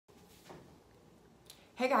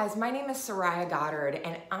Hey guys, my name is Soraya Goddard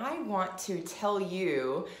and I want to tell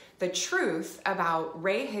you the truth about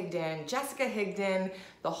Ray Higdon, Jessica Higdon,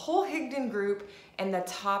 the whole Higdon group, and the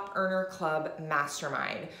Top Earner Club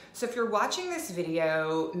Mastermind. So if you're watching this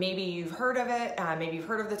video, maybe you've heard of it, maybe you've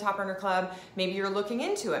heard of the Top Earner Club, maybe you're looking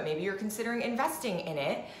into it, maybe you're considering investing in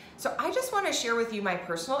it. So I just want to share with you my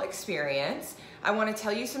personal experience. I want to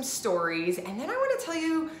tell you some stories, and then I want to tell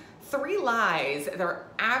you 3 lies that are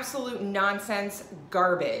absolute nonsense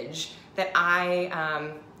garbage that I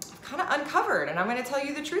kind of uncovered, and I'm going to tell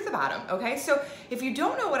you the truth about them, okay? So if you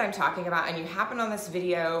don't know what I'm talking about and you happen on this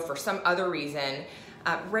video for some other reason,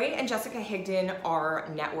 Ray and Jessica Higdon are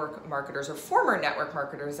network marketers, or former network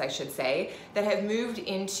marketers, I should say, that have moved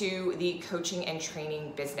into the coaching and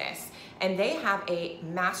training business. And they have a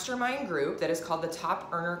mastermind group that is called the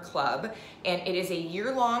Top Earner Club, and it is a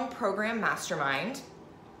year-long program mastermind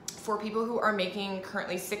for people who are making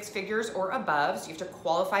currently 6 figures or above, so you have to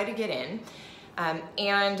qualify to get in.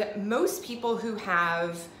 And most people who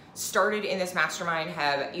have started in this mastermind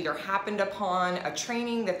have either happened upon a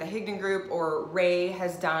training that the Higdon group or Ray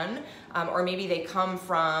has done, or maybe they come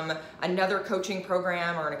from another coaching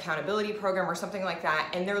program or an accountability program or something like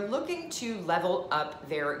that, and they're looking to level up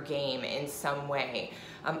their game in some way.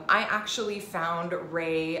 I actually found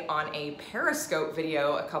Ray on a Periscope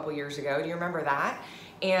video a couple years ago. Do you remember that?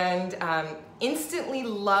 And instantly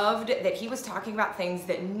loved that he was talking about things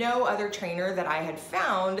that no other trainer that I had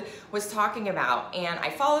found was talking about. And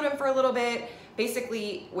I followed him for a little bit.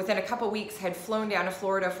 Basically, within a couple weeks, had flown down to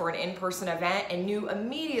Florida for an in-person event and knew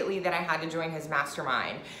immediately that I had to join his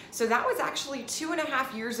mastermind. So that was actually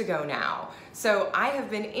 2.5 years ago now. So I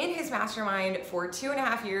have been in his mastermind for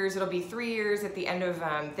 2.5 years. It'll be 3 years at the end of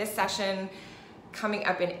this session, coming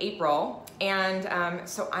up in April, and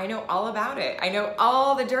so I know all about it. I know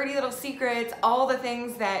all the dirty little secrets, all the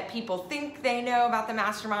things that people think they know about the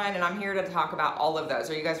mastermind, and I'm here to talk about all of those.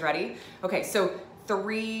 Are you guys ready? Okay, so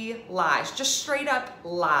 3 lies, just straight up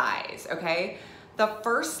lies, okay? The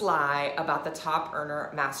first lie about the Top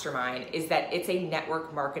Earner Mastermind is that it's a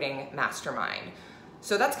network marketing mastermind.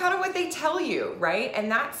 So that's kind of what they tell you, right? And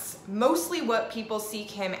that's mostly what people seek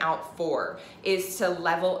him out for, is to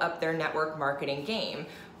level up their network marketing game.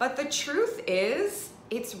 But the truth is,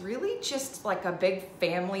 it's really just like a big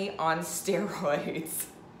family on steroids.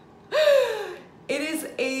 It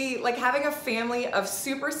is like having a family of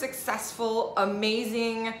super successful,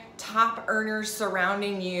 amazing top earners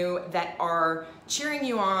surrounding you that are cheering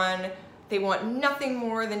you on. They want nothing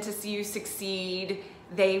more than to see you succeed.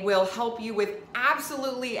 They will help you with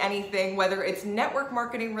absolutely anything, whether it's network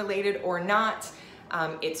marketing related or not.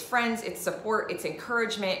 It's friends, it's support, it's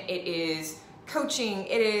encouragement, it is coaching,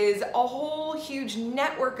 it is a whole huge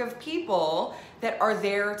network of people that are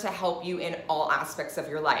there to help you in all aspects of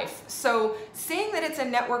your life. So saying that it's a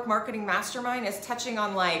network marketing mastermind is touching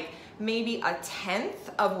on like maybe 1/10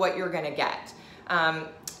 of what you're gonna get.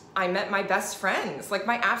 I met my best friends, like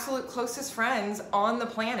my absolute closest friends on the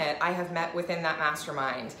planet I have met within that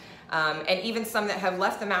mastermind. And even some that have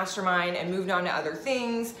left the mastermind and moved on to other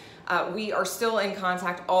things, we are still in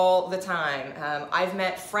contact all the time. I've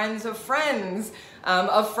met friends of friends,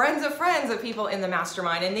 of friends of friends of people in the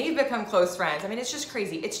mastermind, and they've become close friends. I mean, it's just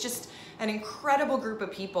crazy. It's just an incredible group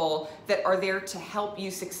of people that are there to help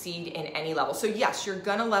you succeed in any level. So yes, you're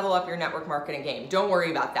gonna level up your network marketing game. Don't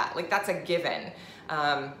worry about that. Like, that's a given.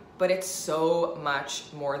 But it's so much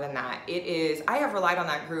more than that. It is, I have relied on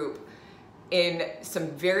that group in some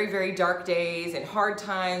very, very dark days and hard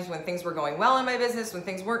times, when things were going well in my business, when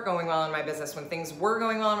things weren't going well in my business, when things were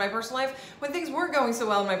going well in my personal life, when things weren't going so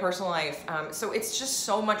well in my personal life. So it's just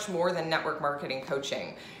so much more than network marketing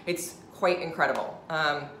coaching. It's quite incredible.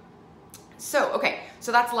 Okay,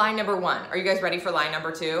 so that's lie number 1. Are you guys ready for lie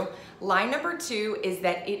number 2? Lie number 2 is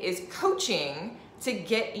that it is coaching to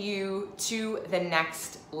get you to the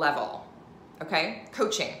next level. Okay,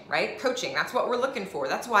 coaching, right? Coaching, that's what we're looking for.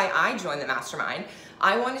 That's why I joined the mastermind.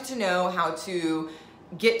 I wanted to know how to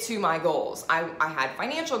get to my goals. I had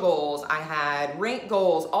financial goals, I had rank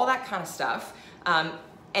goals, all that kind of stuff.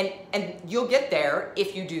 And you'll get there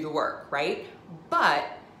if you do the work, right? But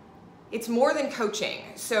it's more than coaching.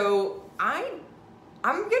 So I'm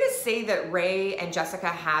gonna say that Ray and Jessica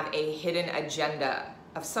have a hidden agenda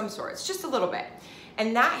of some sorts, just a little bit.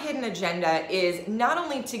 And that hidden agenda is not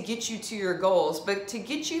only to get you to your goals, but to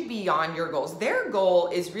get you beyond your goals. Their goal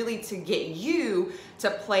is really to get you to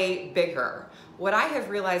play bigger. What I have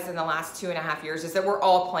realized in the last 2.5 years is that we're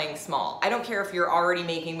all playing small. I don't care if you're already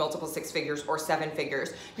making multiple 6 figures or 7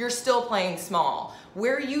 figures, you're still playing small.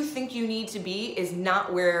 Where you think you need to be is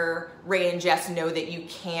not where Ray and Jess know that you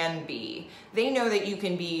can be. They know that you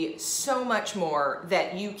can be so much more,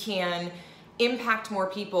 that you can impact more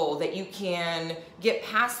people, that you can get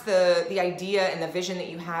past the idea and the vision that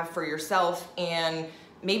you have for yourself and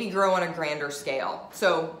maybe grow on a grander scale.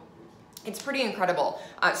 So it's pretty incredible.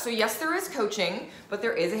 So yes, there is coaching, but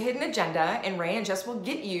there is a hidden agenda, and Ray and Jess will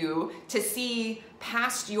get you to see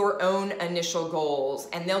past your own initial goals,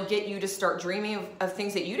 and they'll get you to start dreaming of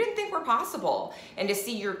things that you didn't think were possible, and to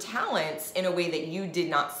see your talents in a way that you did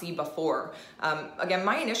not see before. Again,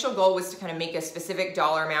 my initial goal was to kind of make a specific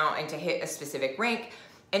dollar amount and to hit a specific rank.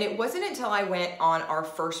 And it wasn't until I went on our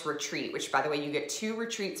first retreat, which by the way, you get 2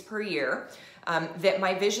 retreats per year, that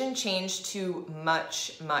my vision changed to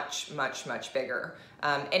much, much, much, much bigger.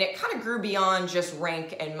 And it kind of grew beyond just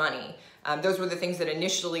rank and money. Those were the things that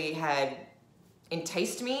initially had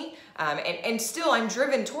enticed me, and still I'm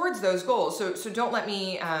driven towards those goals. So don't let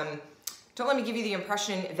me give you the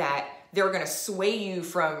impression that they're going to sway you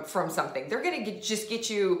from something. They're going to just get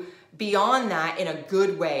you beyond that in a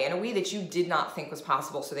good way, in a way that you did not think was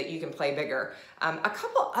possible, so that you can play bigger. A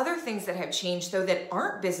couple other things that have changed though that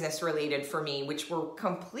aren't business related for me, which were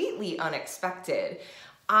completely unexpected.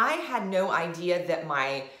 I had no idea that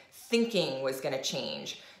my thinking was going to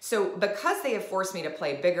change. So because they have forced me to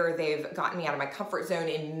play bigger, they've gotten me out of my comfort zone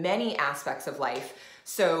in many aspects of life.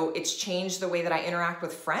 So it's changed the way that I interact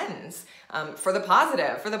with friends, for the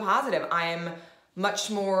positive.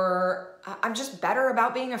 I'm just better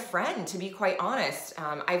about being a friend, to be quite honest.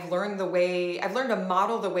 I've learned to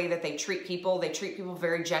model the way that they treat people. They treat people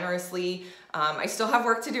very generously. I still have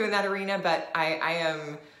work to do in that arena, but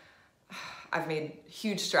I've made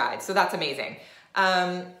huge strides. So that's amazing.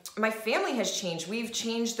 My family has changed. We've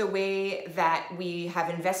changed the way that we have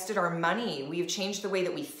invested our money. We've changed the way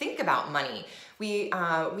that we think about money. We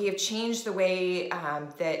have changed the way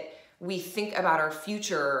that we think about our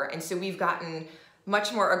future. And so we've gotten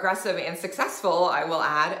much more aggressive and successful, I will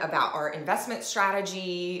add, about our investment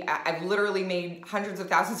strategy. I've literally made hundreds of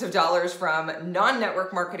thousands of dollars from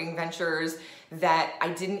non-network marketing ventures that I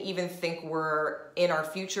didn't even think were in our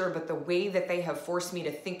future, but the way that they have forced me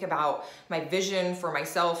to think about my vision for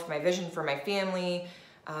myself, my vision for my family,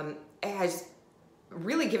 has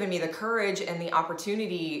really given me the courage and the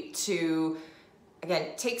opportunity to,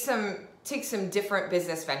 again, take some different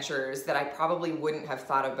business ventures that I probably wouldn't have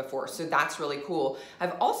thought of before. So that's really cool.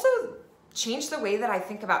 I've also changed the way that I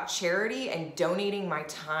think about charity and donating my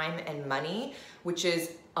time and money, which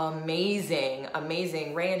is amazing,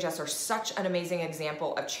 amazing. Ray and Jess are such an amazing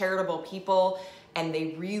example of charitable people, and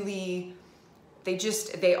they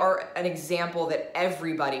are an example that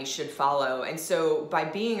everybody should follow. And so by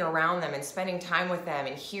being around them and spending time with them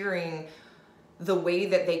and hearing the way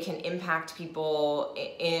that they can impact people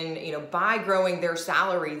by growing their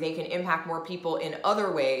salary, they can impact more people in other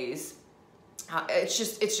ways. It's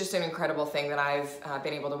just an incredible thing that I've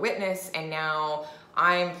been able to witness. And now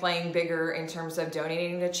I'm playing bigger in terms of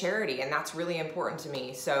donating to charity, and that's really important to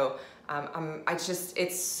me. So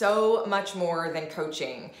it's so much more than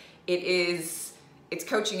coaching. It's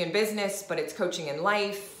coaching in business, but it's coaching in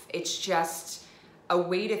life. It's just a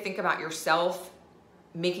way to think about yourself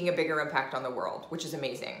making a bigger impact on the world, which is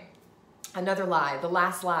amazing. Another lie, the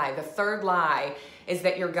last lie, the third lie is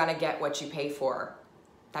that you're gonna get what you pay for.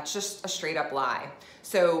 That's just a straight up lie.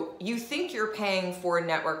 So you think you're paying for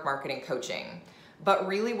network marketing coaching, but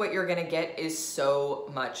really what you're gonna get is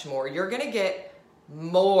so much more. You're gonna get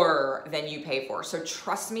more than you pay for. So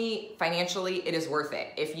trust me, financially, it is worth it.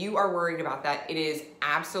 If you are worried about that, it is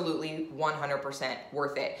absolutely 100%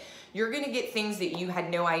 worth it. You're gonna get things that you had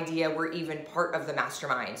no idea were even part of the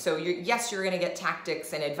mastermind. So you're gonna get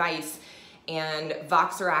tactics and advice and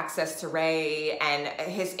Voxer access to Ray and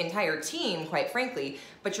his entire team, quite frankly,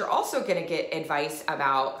 but you're also gonna get advice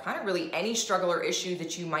about kind of really any struggle or issue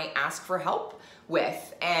that you might ask for help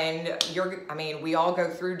with. And we all go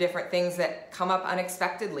through different things that come up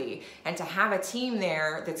unexpectedly, and to have a team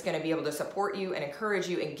there that's going to be able to support you and encourage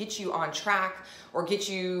you and get you on track or get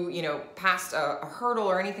you, past a hurdle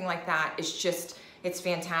or anything like that, it's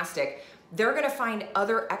fantastic. They're going to find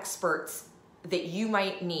other experts that you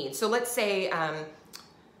might need. So let's say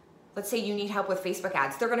let's say you need help with Facebook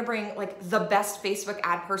ads. They're gonna bring like the best Facebook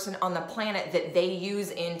ad person on the planet that they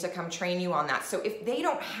use in to come train you on that. So if they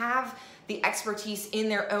don't have the expertise in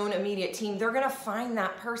their own immediate team, they're gonna find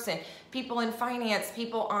that person. People in finance,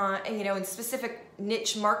 people on, you know, in specific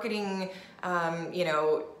niche marketing, you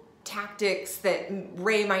know, tactics that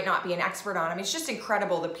Ray might not be an expert on. I mean, it's just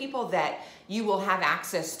incredible. The people that you will have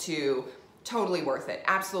access to, totally worth it,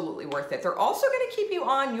 absolutely worth it. They're also gonna keep you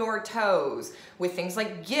on your toes with things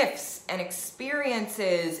like gifts and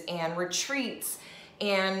experiences and retreats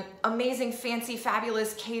and amazing, fancy,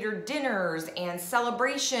 fabulous catered dinners and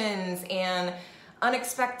celebrations and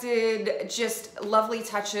unexpected, just lovely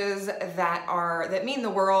touches that mean the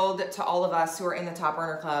world to all of us who are in the Top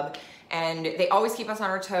Earner Club. And they always keep us on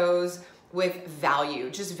our toes with value,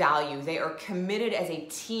 just value. They are committed as a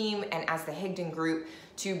team and as the Higdon group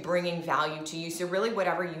to bringing value to you. So really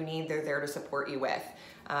whatever you need, they're there to support you with.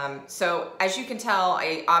 So as you can tell,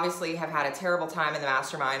 I obviously have had a terrible time in the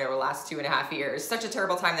Mastermind over the last 2.5 years. Such a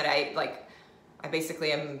terrible time that I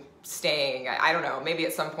basically am staying. I don't know, maybe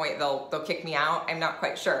at some point they'll kick me out. I'm not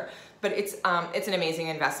quite sure. But it's an amazing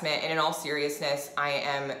investment, and in all seriousness, I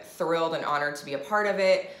am thrilled and honored to be a part of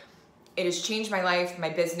it. It has changed my life, my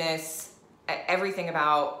business, everything that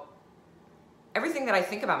I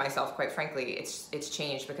think about myself, quite frankly, it's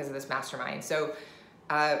changed because of this Mastermind. So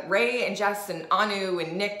Ray and Jess and Anu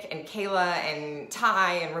and Nick and Kayla and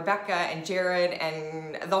Ty and Rebecca and Jared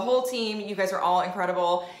and the whole team, you guys are all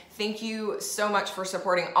incredible. Thank you so much for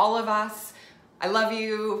supporting all of us. I love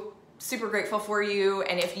you, super grateful for you.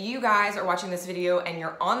 And if you guys are watching this video and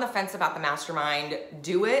you're on the fence about the Mastermind,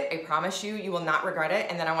 do it. I promise you, you will not regret it.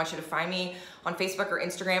 And then I want you to find me on Facebook or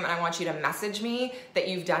Instagram, and I want you to message me that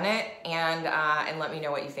you've done it and let me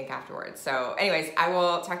know what you think afterwards. So anyways, I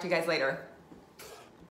will talk to you guys later.